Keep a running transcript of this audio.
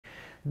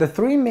The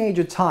three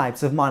major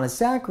types of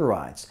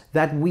monosaccharides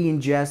that we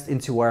ingest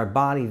into our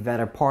body that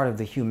are part of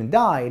the human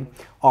diet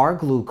are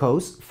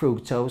glucose,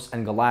 fructose,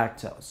 and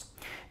galactose.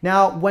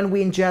 Now, when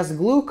we ingest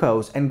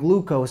glucose and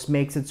glucose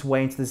makes its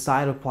way into the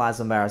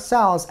cytoplasm of our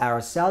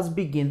cells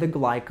begin the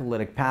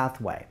glycolytic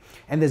pathway.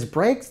 And this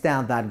breaks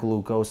down that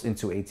glucose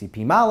into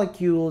ATP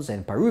molecules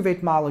and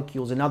pyruvate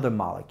molecules and other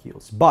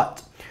molecules.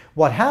 But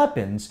what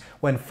happens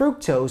when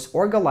fructose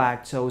or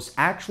galactose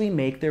actually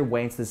make their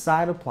way into the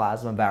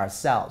cytoplasm of our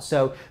cells?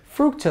 So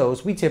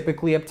fructose we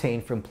typically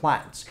obtain from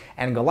plants,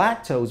 and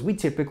galactose we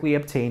typically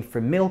obtain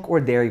from milk or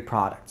dairy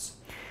products.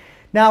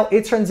 Now,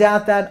 it turns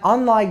out that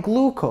unlike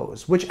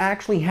glucose, which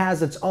actually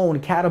has its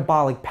own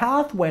catabolic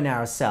pathway in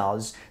our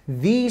cells,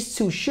 these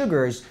two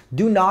sugars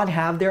do not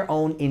have their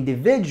own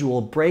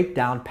individual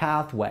breakdown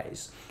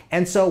pathways.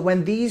 And so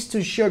when these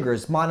two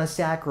sugars,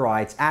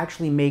 monosaccharides,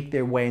 actually make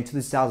their way into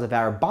the cells of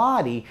our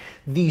body,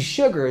 these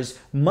sugars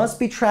must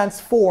be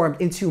transformed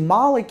into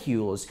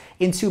molecules,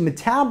 into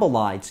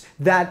metabolites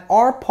that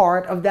are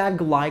part of that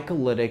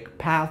glycolytic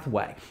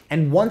pathway.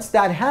 And once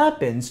that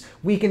happens,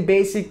 we can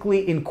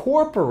basically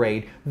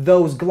incorporate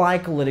those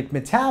glycolytic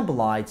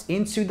metabolites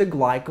into the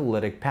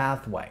glycolytic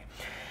pathway.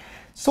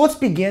 So let's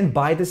begin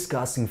by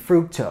discussing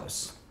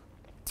fructose.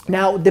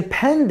 Now,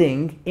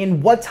 depending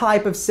in what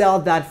type of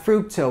cell that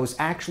fructose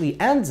actually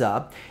ends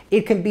up,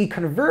 it can be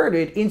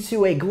converted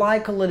into a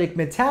glycolytic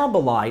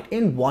metabolite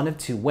in one of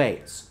two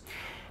ways.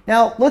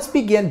 Now, let's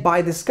begin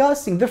by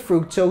discussing the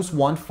fructose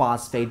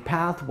 1-phosphate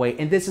pathway,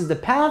 and this is the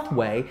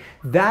pathway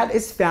that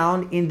is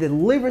found in the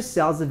liver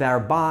cells of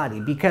our body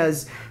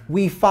because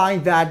we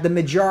find that the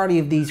majority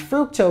of these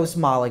fructose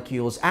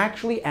molecules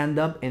actually end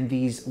up in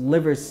these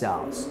liver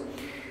cells.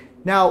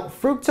 Now,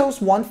 fructose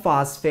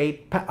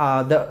 1-phosphate,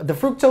 the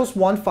fructose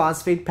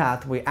 1-phosphate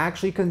pathway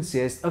actually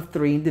consists of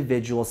three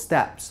individual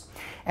steps.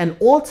 And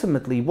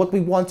ultimately, what we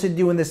want to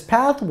do in this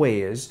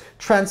pathway is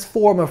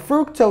transform a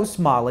fructose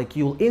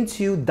molecule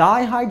into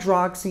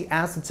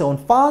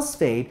dihydroxyacetone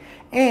phosphate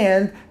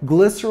and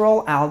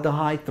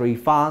glycerol-aldehyde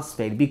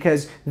 3-phosphate,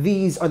 because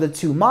these are the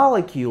two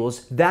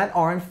molecules that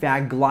are in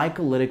fact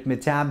glycolytic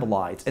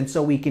metabolites. And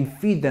so we can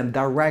feed them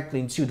directly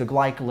into the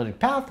glycolytic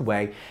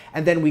pathway,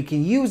 and then we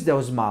can use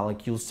those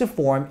molecules to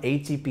form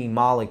ATP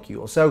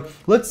molecules. So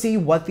let's see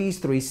what these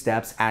three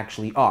steps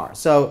actually are.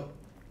 So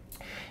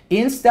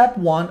in step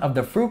 1 of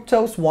the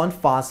fructose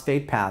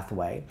 1-phosphate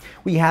pathway,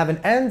 we have an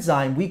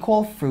enzyme we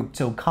call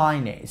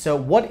fructokinase. So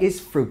what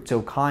is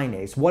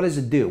fructokinase? What does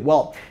it do?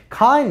 Well,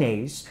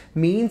 kinase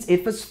means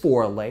it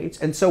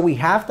phosphorylates, and so we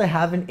have to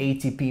have an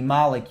ATP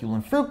molecule,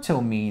 and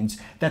fructose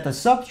means that the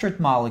substrate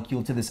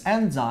molecule to this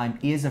enzyme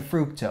is a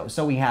fructose.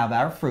 So we have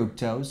our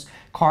fructose,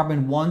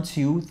 carbon 1,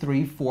 2,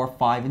 3, 4,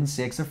 5, and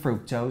 6 of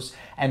fructose,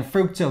 and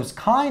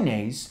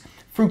fructokinase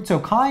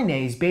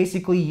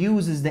basically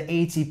uses the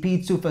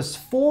ATP to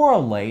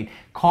phosphorylate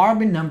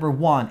carbon number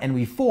 1, and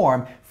we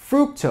form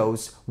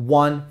fructose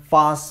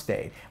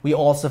 1-phosphate. We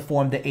also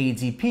form the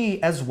ADP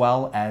as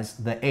well as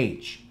the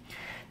H.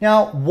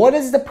 Now, what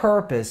is the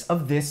purpose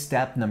of this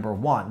step number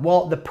 1?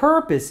 Well, the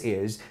purpose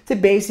is to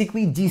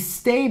basically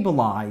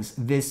destabilize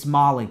this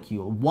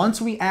molecule. Once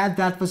we add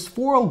that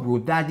phosphoryl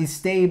group, that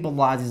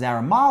destabilizes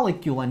our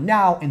molecule, and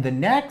now in the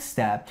next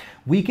step,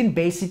 we can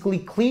basically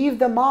cleave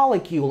the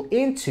molecule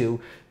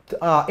into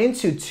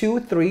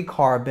 2,3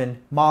 carbon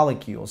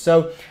molecules.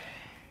 So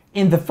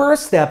in the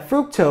first step,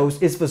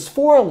 fructose is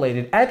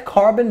phosphorylated at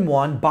carbon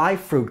 1 by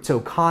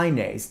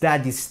fructokinase.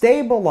 That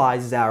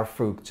destabilizes our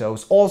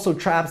fructose, also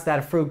traps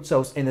that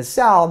fructose in the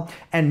cell,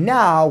 and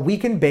now we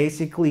can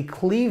basically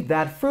cleave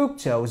that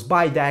fructose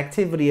by the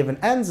activity of an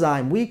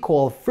enzyme we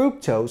call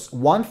fructose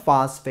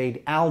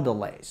 1-phosphate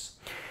aldolase.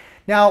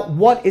 Now,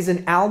 what is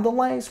an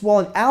aldolase? Well,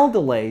 an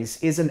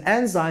aldolase is an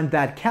enzyme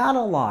that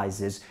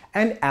catalyzes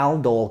an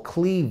aldol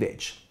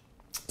cleavage.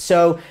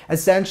 So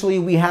essentially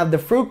we have the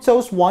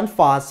fructose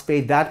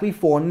 1-phosphate that we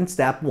formed in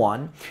step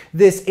 1.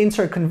 This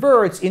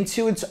interconverts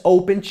into its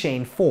open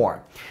chain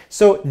form.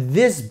 So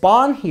this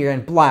bond here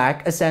in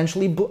black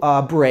essentially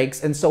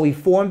breaks, and so we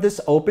form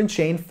this open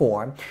chain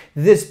form.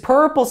 This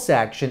purple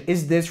section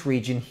is this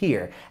region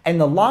here, and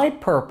the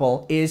light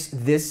purple is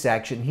this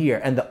section here,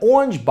 and the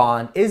orange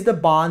bond is the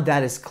bond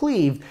that is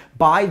cleaved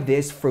by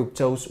this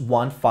fructose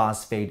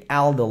 1-phosphate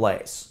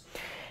aldolase.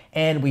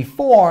 And we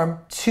form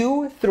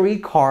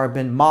 2,3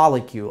 carbon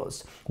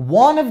molecules.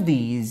 One of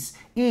these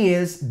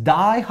is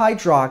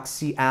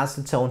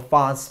dihydroxyacetone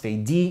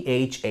phosphate,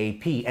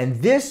 DHAP,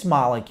 and this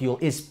molecule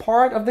is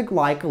part of the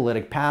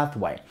glycolytic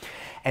pathway.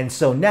 And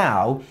so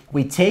now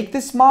we take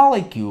this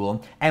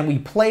molecule and we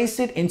place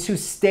it into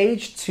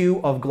stage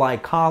 2 of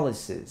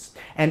glycolysis.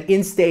 And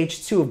in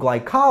stage 2 of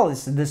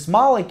glycolysis, this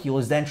molecule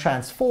is then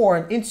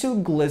transformed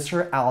into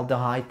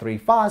glyceraldehyde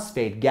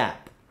 3-phosphate,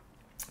 GAP.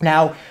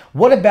 Now,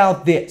 what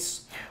about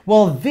this?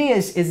 Well,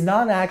 this is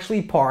not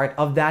actually part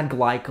of that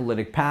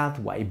glycolytic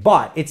pathway,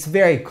 but it's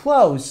very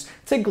close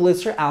to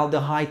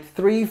glyceraldehyde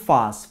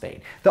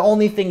 3-phosphate. The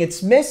only thing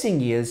it's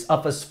missing is a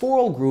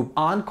phosphoryl group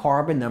on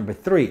carbon number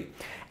 3.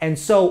 And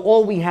so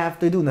all we have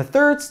to do in the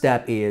third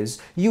step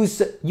is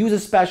use a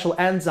special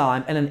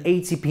enzyme and an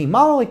ATP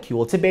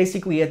molecule to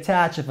basically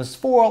attach a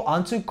phosphoryl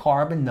onto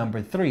carbon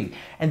number 3.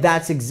 And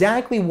that's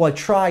exactly what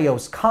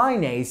triose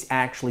kinase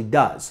actually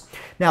does.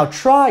 Now,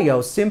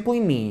 triose simply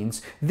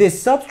means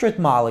this substrate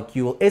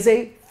molecule is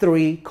a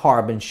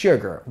 3-carbon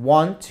sugar.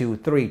 1, 2,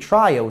 3.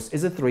 Triose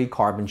is a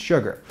 3-carbon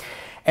sugar.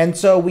 And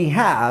so we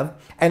have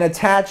an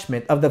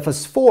attachment of the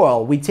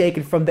phosphoryl. We take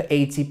it from the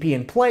ATP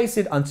and place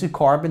it onto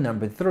carbon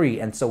number 3.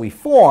 And so we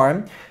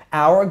form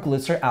our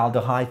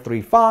glyceraldehyde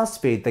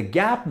 3-phosphate, the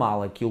GAP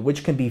molecule,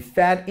 which can be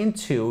fed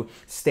into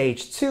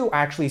stage 2,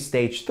 actually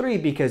stage 3,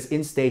 because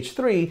in stage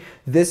 3,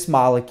 this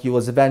molecule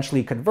is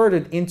eventually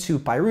converted into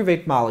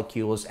pyruvate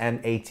molecules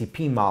and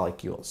ATP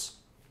molecules.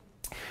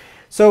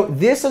 So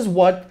this is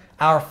what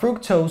our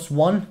fructose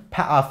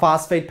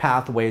 1-phosphate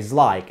pathway is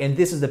like, and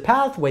this is the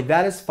pathway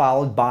that is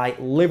followed by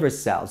liver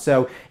cells.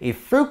 So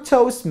if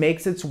fructose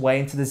makes its way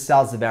into the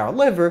cells of our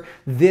liver,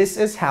 this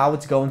is how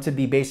it's going to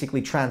be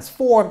basically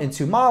transformed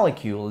into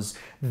molecules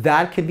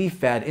that can be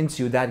fed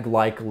into that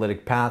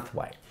glycolytic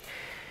pathway.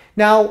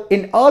 Now,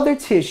 in other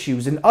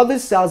tissues, in other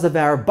cells of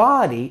our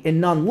body, in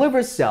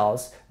non-liver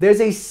cells,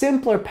 there's a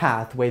simpler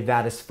pathway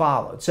that is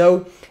followed.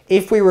 So,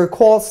 if we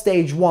recall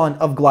stage 1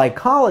 of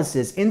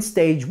glycolysis, in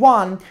stage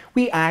 1,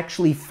 we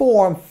actually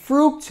form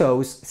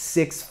fructose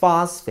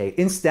 6-phosphate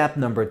in step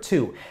number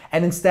 2.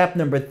 And in step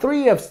number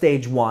 3 of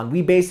stage 1,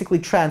 we basically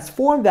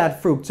transform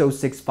that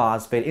fructose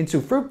 6-phosphate into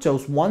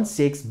fructose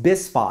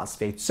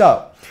 1,6-bisphosphate.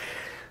 So,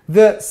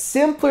 the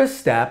simpler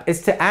step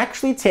is to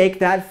actually take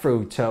that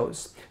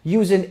fructose,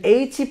 use an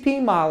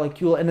ATP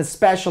molecule and a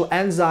special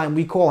enzyme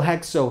we call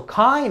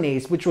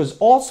hexokinase, which was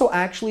also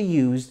actually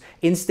used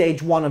in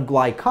stage 1 of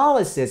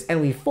glycolysis,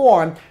 and we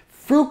form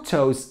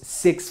fructose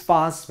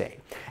 6-phosphate.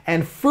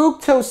 And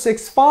fructose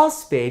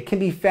 6-phosphate can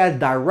be fed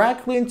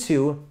directly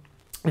into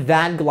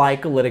that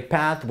glycolytic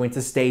pathway into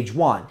stage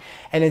 1.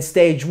 And in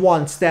stage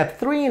 1, step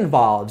 3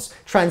 involves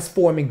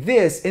transforming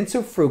this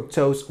into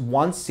fructose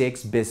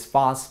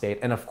 1,6-bisphosphate.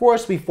 And of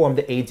course, we form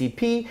the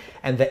ADP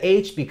and the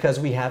H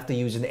because we have to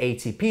use an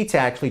ATP to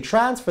actually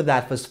transfer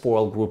that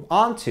phosphoryl group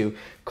onto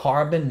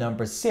carbon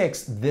number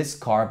 6, this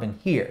carbon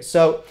here.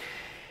 So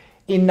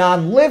in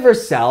non-liver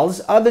cells,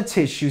 other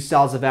tissue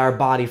cells of our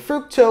body,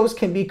 fructose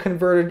can be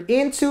converted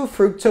into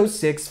fructose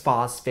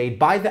 6-phosphate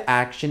by the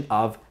action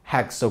of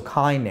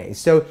hexokinase.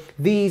 So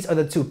these are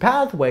the two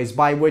pathways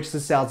by which the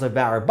cells of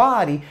our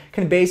body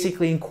can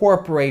basically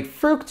incorporate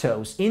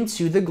fructose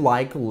into the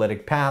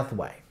glycolytic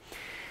pathway.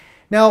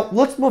 Now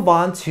let's move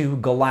on to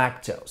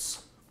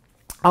galactose.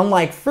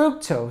 Unlike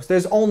fructose,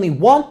 there's only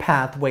one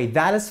pathway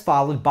that is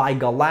followed by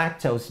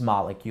galactose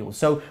molecules.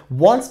 So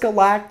once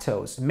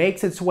galactose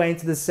makes its way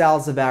into the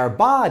cells of our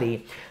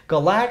body,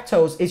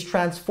 galactose is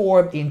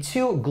transformed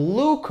into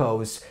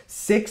glucose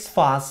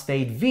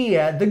 6-phosphate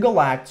via the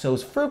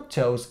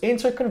galactose-fructose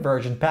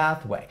interconversion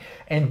pathway.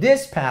 And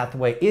this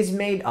pathway is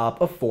made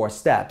up of 4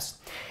 steps.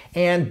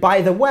 And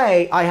by the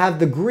way, I have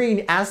the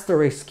green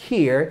asterisk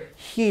here,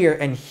 here,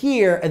 and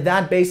here, and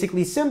that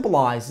basically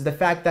symbolizes the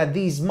fact that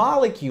these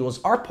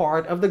molecules are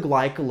part of the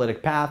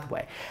glycolytic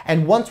pathway.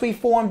 And once we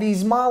form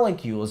these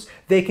molecules,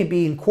 they can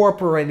be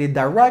incorporated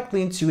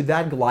directly into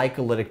that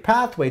glycolytic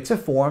pathway to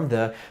form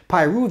the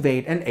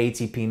pyruvate and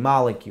ATP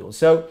molecules.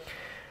 So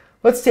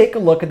let's take a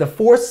look at the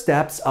 4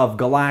 steps of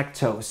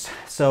galactose.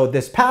 So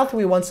this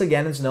pathway, once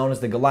again, is known as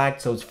the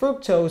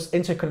galactose-fructose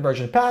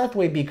interconversion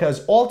pathway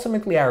because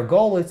ultimately our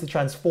goal is to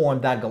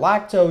transform that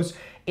galactose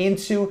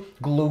into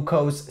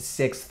glucose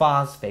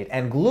 6-phosphate.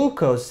 And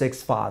glucose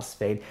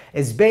 6-phosphate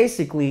is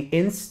basically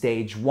in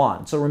stage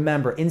 1. So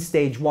remember, in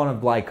stage 1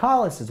 of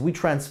glycolysis, we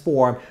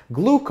transform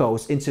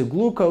glucose into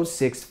glucose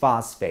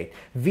 6-phosphate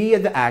via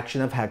the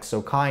action of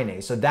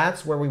hexokinase. So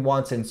that's where we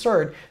want to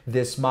insert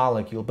this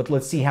molecule. But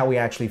let's see how we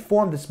actually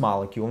form this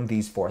molecule in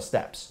these 4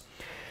 steps.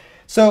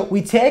 So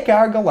we take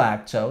our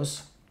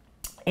galactose,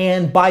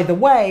 and by the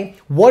way,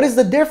 what is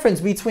the difference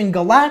between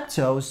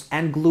galactose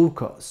and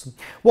glucose?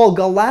 Well,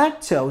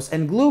 galactose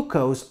and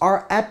glucose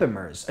are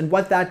epimers, and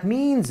what that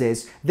means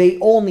is they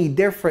only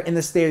differ in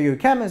the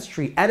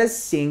stereochemistry at a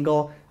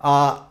single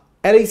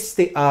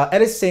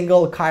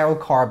chiral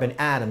carbon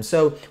atom.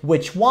 So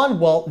which one?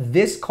 Well,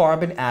 this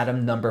carbon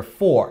atom number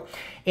 4.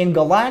 In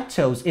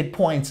galactose, it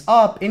points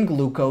up. In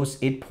glucose,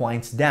 it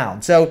points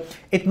down. So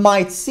it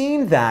might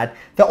seem that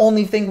the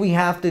only thing we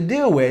have to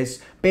do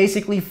is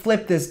basically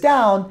flip this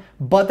down,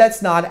 but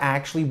that's not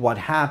actually what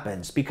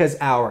happens because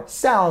our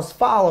cells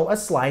follow a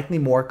slightly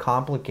more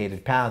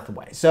complicated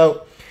pathway.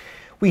 So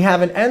we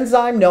have an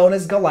enzyme known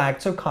as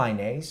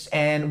galactokinase,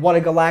 and what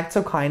a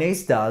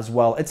galactokinase does,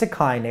 well, it's a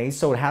kinase,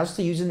 so it has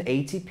to use an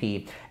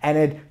ATP, and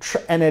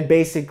it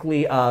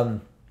basically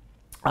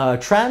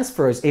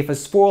transfers a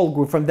phosphoryl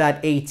group from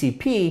that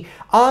ATP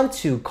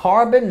onto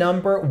carbon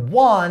number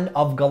 1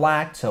 of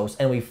galactose,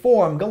 and we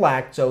form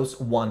galactose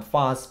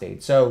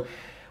 1-phosphate. So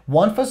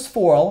 1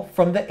 phosphoryl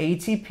from the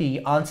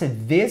ATP onto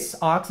this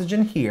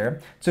oxygen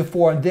here to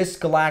form this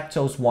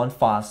galactose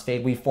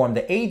 1-phosphate. We form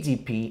the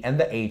ADP and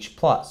the H+.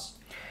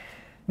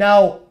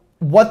 Now,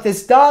 what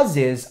this does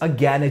is,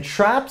 again, it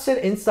traps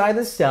it inside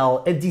the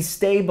cell, it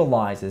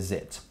destabilizes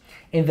it.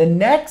 In the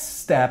next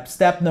step,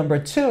 step number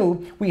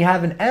 2, we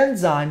have an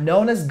enzyme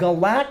known as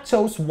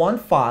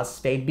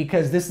galactose-1-phosphate,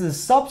 because this is a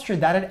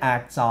substrate that it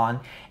acts on,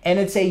 and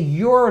it's a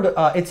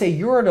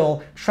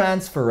uridyl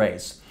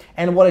transferase.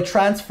 And what a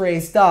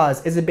transferase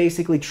does is it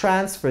basically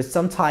transfers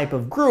some type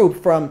of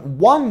group from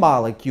one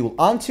molecule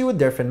onto a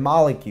different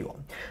molecule.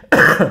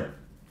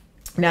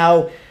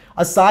 Now,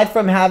 aside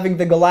from having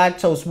the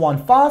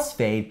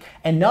galactose-1-phosphate,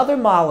 another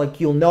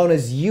molecule known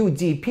as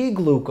UDP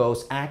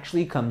glucose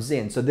actually comes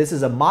in. So this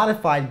is a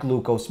modified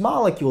glucose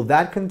molecule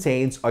that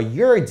contains a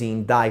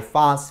uridine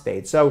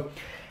diphosphate. So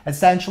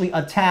essentially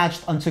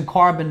attached onto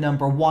carbon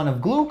number 1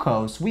 of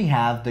glucose, we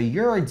have the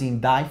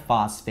uridine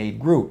diphosphate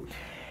group.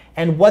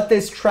 And what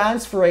this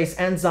transferase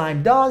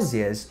enzyme does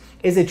is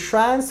it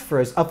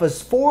transfers a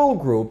phosphoryl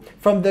group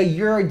from the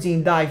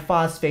uridine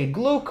diphosphate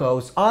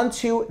glucose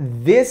onto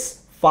this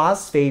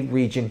phosphate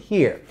region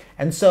here.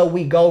 And so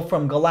we go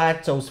from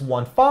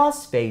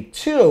galactose-1-phosphate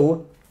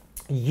to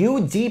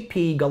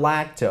UDP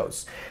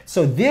galactose.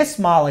 So this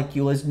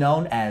molecule is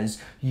known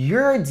as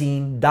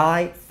uridine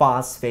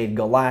diphosphate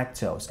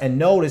galactose. And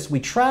notice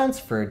we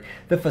transferred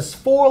the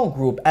phosphoryl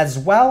group as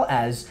well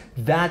as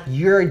that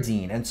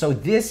uridine. And so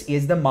this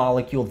is the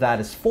molecule that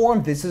is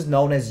formed. This is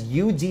known as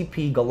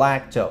UDP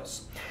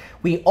galactose.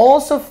 We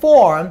also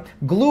form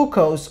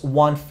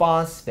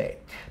glucose-1-phosphate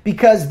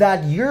because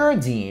that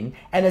uridine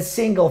and a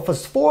single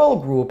phosphoryl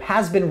group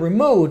has been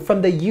removed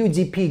from the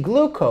UDP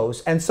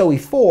glucose, and so we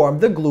form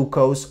the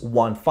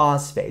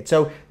glucose-1-phosphate.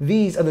 So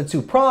these are the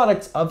two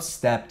products of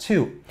step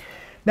 2.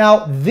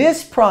 Now,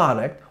 this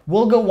product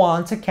will go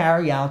on to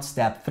carry out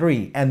step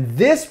 3, and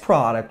this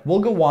product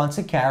will go on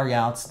to carry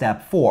out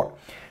step 4.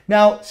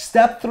 Now,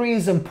 step 3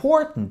 is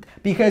important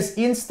because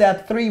in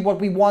step 3, what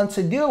we want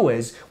to do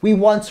is we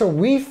want to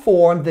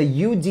reform the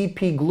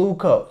UDP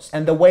glucose.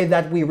 And the way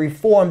that we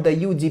reform the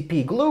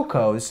UDP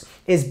glucose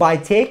is by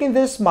taking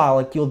this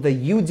molecule, the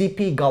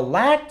UDP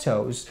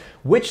galactose,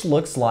 which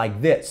looks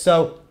like this.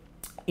 So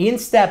in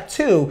step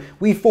 2,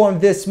 we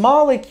form this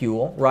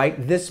molecule,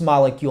 right? This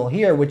molecule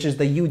here, which is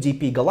the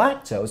UDP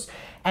galactose.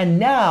 And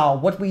now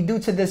what we do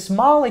to this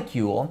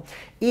molecule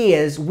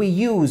is we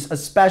use a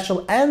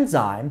special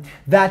enzyme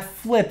that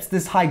flips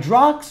this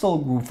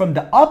hydroxyl group from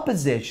the up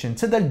position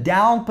to the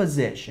down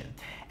position.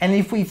 And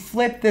if we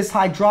flip this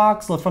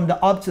hydroxyl from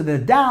the up to the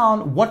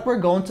down, what we're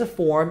going to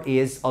form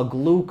is a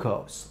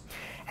glucose.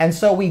 And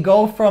so we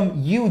go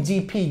from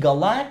UDP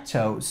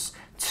galactose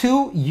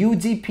to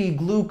UDP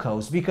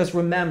glucose, because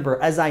remember,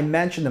 as I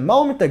mentioned a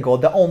moment ago,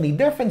 the only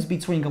difference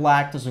between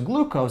galactose and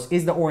glucose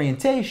is the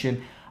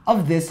orientation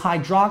of this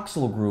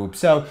hydroxyl group.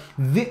 So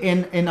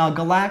in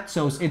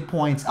galactose, it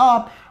points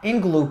up.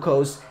 In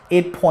glucose,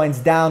 it points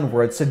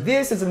downwards. So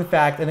this is in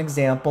fact an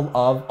example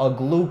of a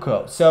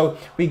glucose. So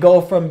we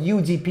go from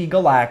UDP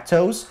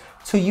galactose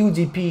to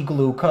UDP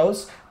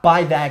glucose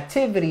by the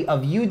activity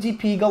of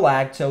UDP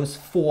galactose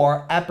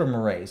 4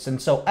 epimerase.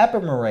 And so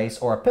epimerase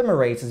or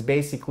epimerase is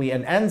basically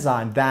an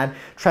enzyme that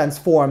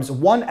transforms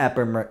one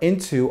epimer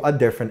into a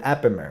different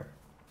epimer.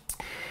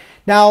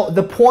 Now,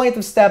 the point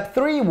of step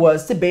 3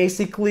 was to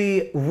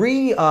basically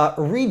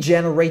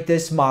regenerate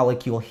this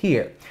molecule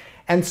here.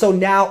 And so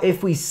now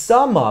if we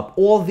sum up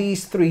all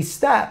these 3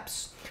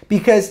 steps,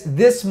 because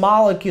this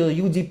molecule,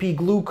 UDP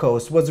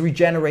glucose, was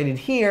regenerated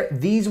here,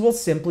 these will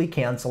simply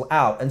cancel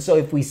out. And so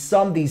if we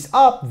sum these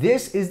up,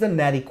 this is the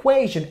net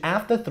equation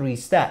after 3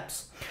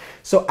 steps.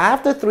 So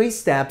after 3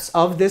 steps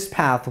of this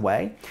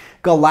pathway,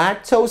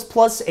 galactose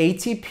plus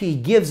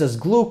ATP gives us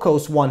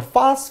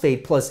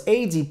glucose-1-phosphate plus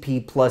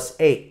ADP plus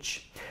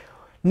H.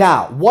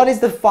 Now, what is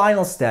the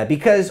final step?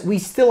 Because we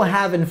still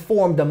haven't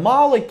formed the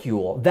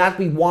molecule that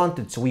we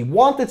wanted to. We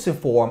wanted to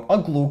form a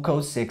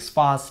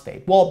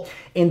glucose-6-phosphate. Well,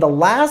 in the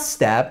last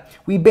step,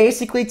 we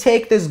basically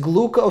take this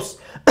glucose,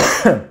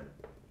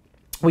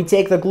 we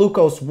take the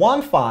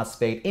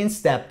glucose-1-phosphate in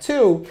step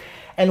 2,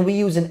 and we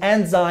use an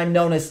enzyme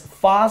known as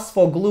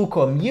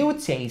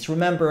phosphoglucomutase.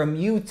 Remember, a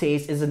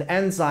mutase is an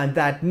enzyme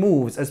that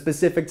moves a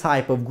specific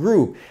type of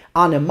group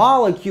on a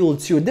molecule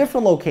to a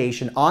different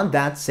location on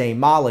that same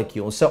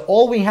molecule. So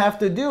all we have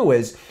to do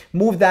is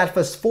move that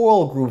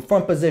phosphoryl group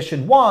from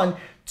position 1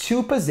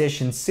 to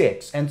position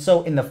 6. And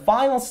so in the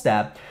final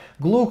step,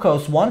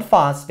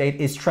 glucose-1-phosphate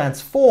is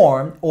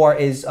transformed, or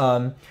is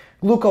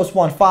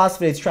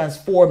glucose-1-phosphate is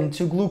transformed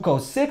into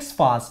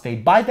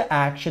glucose-6-phosphate by the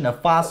action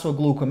of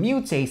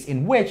phosphoglucomutase,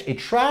 in which it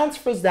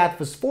transfers that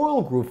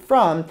phosphoryl group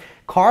from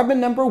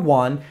carbon number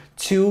 1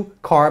 to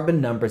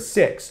carbon number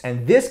 6.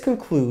 And this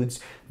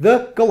concludes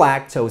the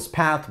galactose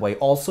pathway,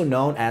 also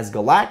known as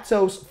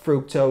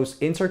galactose-fructose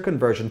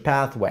interconversion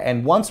pathway.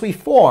 And once we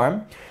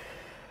form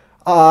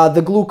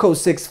the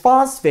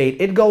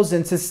glucose-6-phosphate, it goes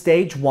into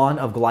stage 1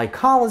 of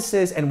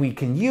glycolysis, and we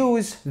can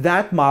use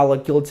that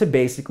molecule to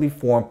basically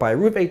form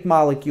pyruvate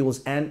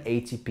molecules and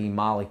ATP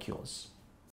molecules.